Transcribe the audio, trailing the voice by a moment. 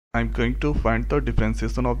I'm going to find the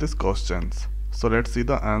differentiation of these questions. So let's see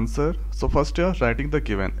the answer. So first you are writing the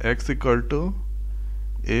given x equal to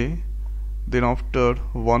a, then after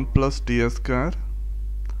 1 plus t square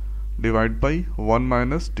divided by 1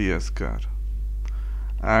 minus t square,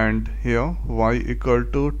 and here y equal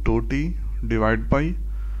to 2t divided by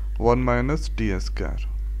 1 minus t square.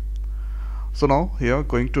 So now here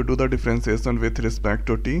going to do the differentiation with respect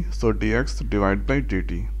to t, so dx divided by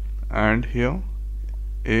dt, and here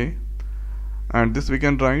a, and this we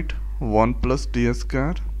can write 1 plus t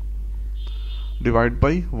square divided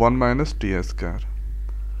by 1 minus t square,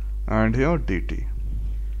 and here dt.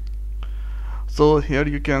 So here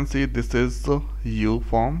you can see this is u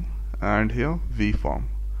form and here v form.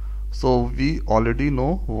 So we already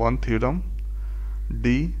know one theorem,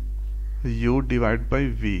 d u divided by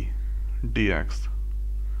v dx.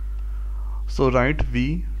 So write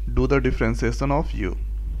v, do the differentiation of u,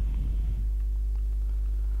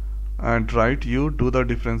 and write u, do the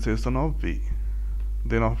differentiation of v,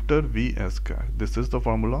 then after v square. This is the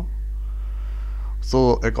formula.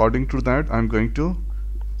 So according to that I'm going to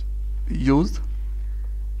use,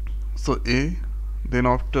 so a, then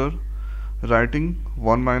after writing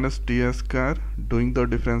 1 minus t square, doing the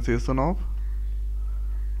differentiation of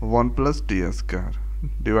 1 plus t square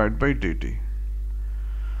divided by dt,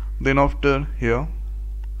 then after here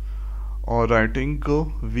or writing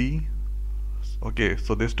v. Okay,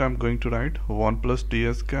 so this time I'm going to write 1 plus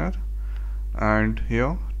t square, and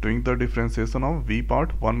here doing the differentiation of v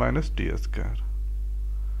part 1 minus t square,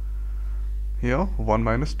 here 1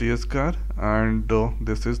 minus t square, and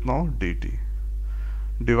this is now dt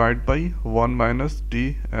divided by 1 minus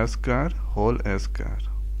t square whole square.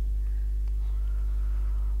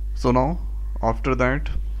 So now after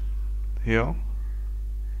that here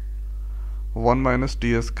 1 minus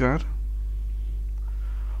t square,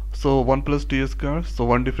 so 1 plus t square, so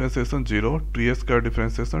 1 differentiation 0, t square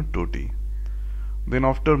differentiation 2t, then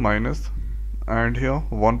after minus, and here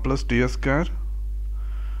 1 plus t square,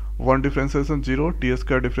 1 differentiation 0, t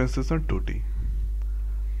square differentiation 2t,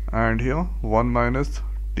 and here 1 minus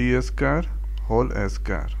t square whole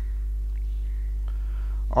square.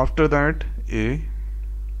 After that a,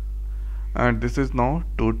 and this is now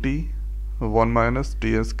 2t 1 minus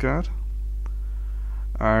t square,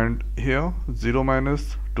 and here 0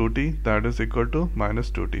 minus 2t, that is equal to minus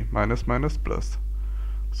 2t, minus minus plus,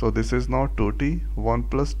 so this is now 2t 1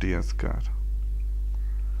 plus t square,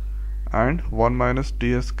 and 1 minus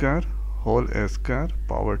t square whole square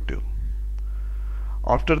power 2.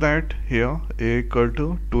 After that here a equal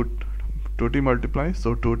to 2t multiply,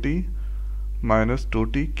 so 2t minus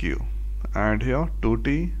 2t q, and here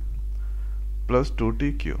 2t plus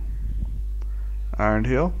 2t q, and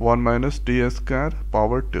here 1 minus t square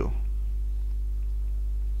power 2.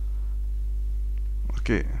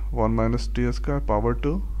 Okay, 1 minus t square power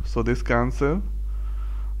 2, so this cancel.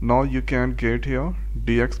 Now you can get here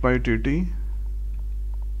dx by dt,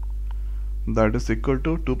 that is equal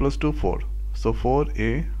to 2 plus 2 4, so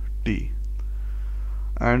 4a t,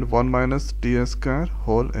 and 1 minus t square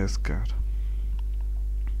whole square.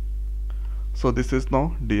 So this is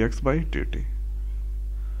now dx by dt.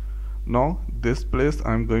 Now this place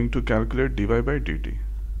I am going to calculate dy by dt.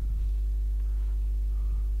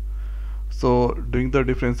 So doing the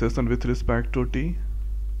differentiation with respect to t,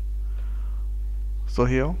 so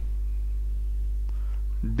here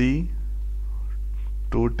d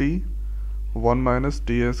 2t 1 minus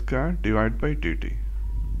t square divided by dt.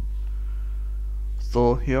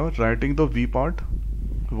 So here writing the v part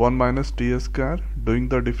 1 minus t square, doing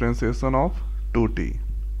the differentiation of 2t,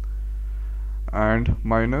 and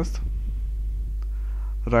minus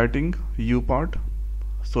writing u part,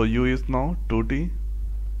 so u is now 2t,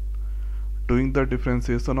 doing the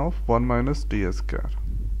differentiation of 1 minus t square,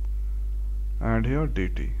 and here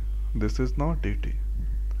dt, this is now dt,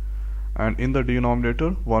 and in the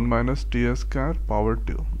denominator 1 minus t square power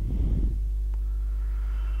 2,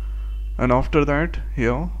 and after that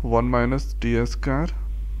here 1 minus t square,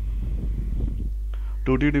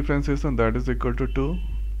 2t differentiation, that is equal to 2,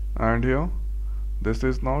 and here this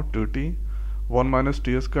is now 2t 1 minus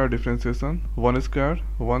t square differentiation 1 square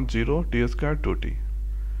 1 0 t square 2t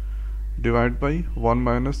divided by 1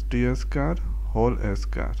 minus t square whole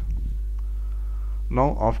square.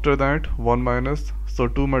 Now after that 1 minus, so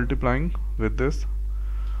 2 multiplying with this,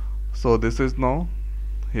 so this is now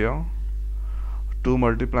here 2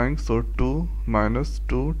 multiplying, so 2 minus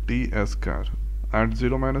 2t square, and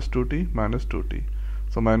 0 minus 2t minus 2t,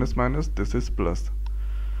 so minus minus, this is plus,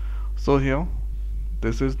 so here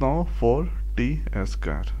this is now 4t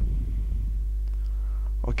square.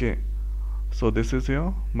 Okay, So this is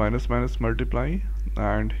here minus minus multiply,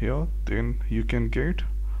 and here then you can get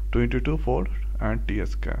 2 into 2 4 and t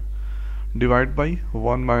square, divide by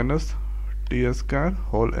 1 minus t square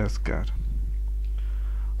whole square.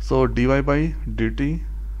 So dy by dt,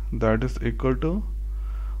 that is equal to,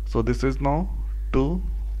 so this is now 2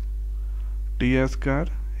 t square,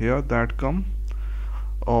 here that come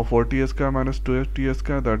 4t square minus 2t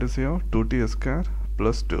square, that is here 2t square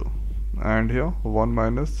plus 2, and here 1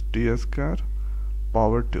 minus t square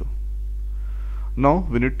power 2. Now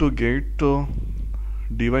we need to get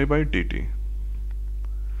dy by dt,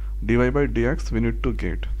 dy by dx we need to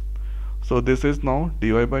get. So this is now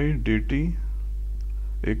dy by dt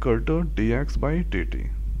equal to dx by dt.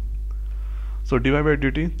 So dy by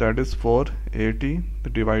dt, that is 4at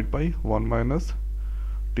divided by 1 minus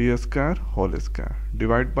t square whole square,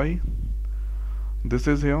 divide by, this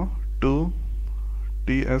is here 2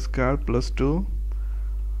 t square plus 2,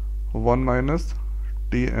 1 minus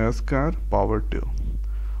t square power 2.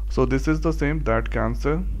 So this is the same, that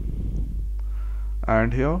cancel,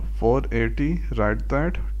 and here 4at, write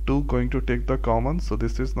that 2 going to take the common, so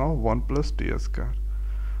this is now 1 plus t square,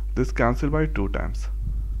 this cancel by 2 times,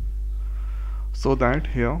 so that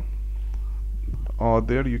here or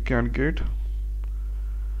there you can get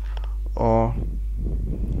 2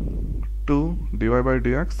 dy by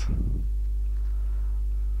dx,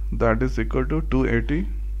 that is equal to 280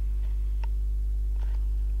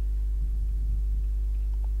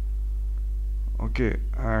 okay,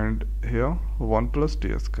 and here 1 plus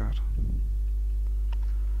t square.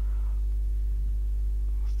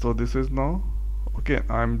 So this is now okay,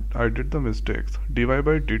 I did the mistakes, dy by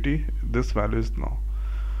dt, this value is now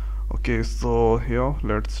okay. So here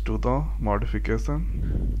let's do the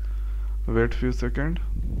modification, wait few seconds.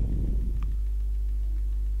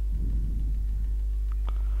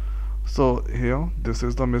 So here this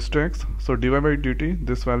is the mistakes, so dy by dt,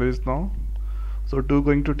 this value is now, so 2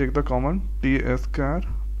 going to take the common, t square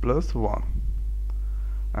plus 1,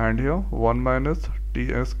 and here 1 minus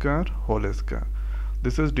t square whole square,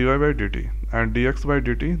 this is dy by dt, and dx by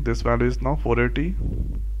dt, this value is now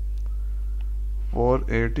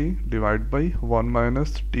 480 divided by 1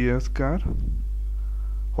 minus t square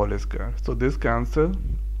whole square, so this cancel,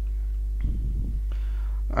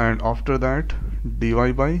 and after that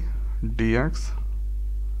dy by dx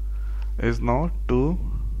is now 2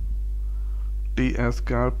 t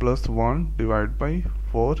square plus 1 divided by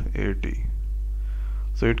 480,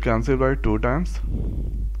 so it cancels by 2 times.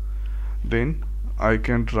 Then I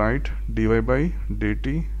can write dy by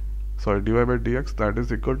dt, sorry dy by dx, that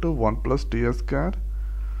is equal to 1 plus t square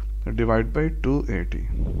divided by 280.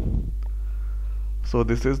 So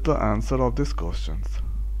this is the answer of these questions.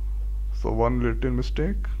 So one little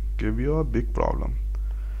mistake give you a big problem.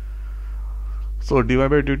 So dy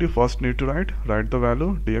by dt, first need to write the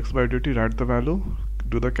value, dx by dt, write the value,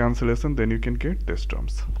 do the cancellation, then you can get these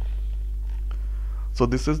terms. So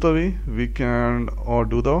this is the way we can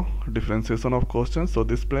do the differentiation of questions. So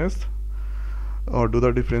this place do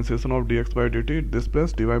the differentiation of dx by dt, this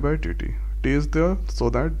place dy by dt, t is there, so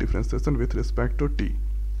that differentiation with respect to t,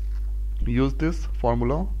 use this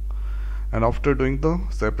formula, and after doing the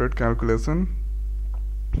separate calculation,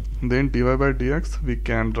 then dy by dx we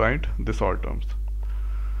can write this all terms,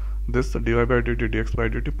 this dy by dt, dx by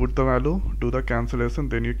dt, put the value, do the cancellation,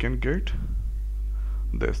 then you can get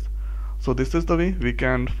this. So this is the way we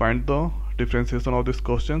can find the differentiation of this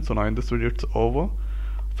question. So now in this video it's over.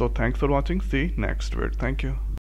 So thanks for watching, see you next video. Thank you.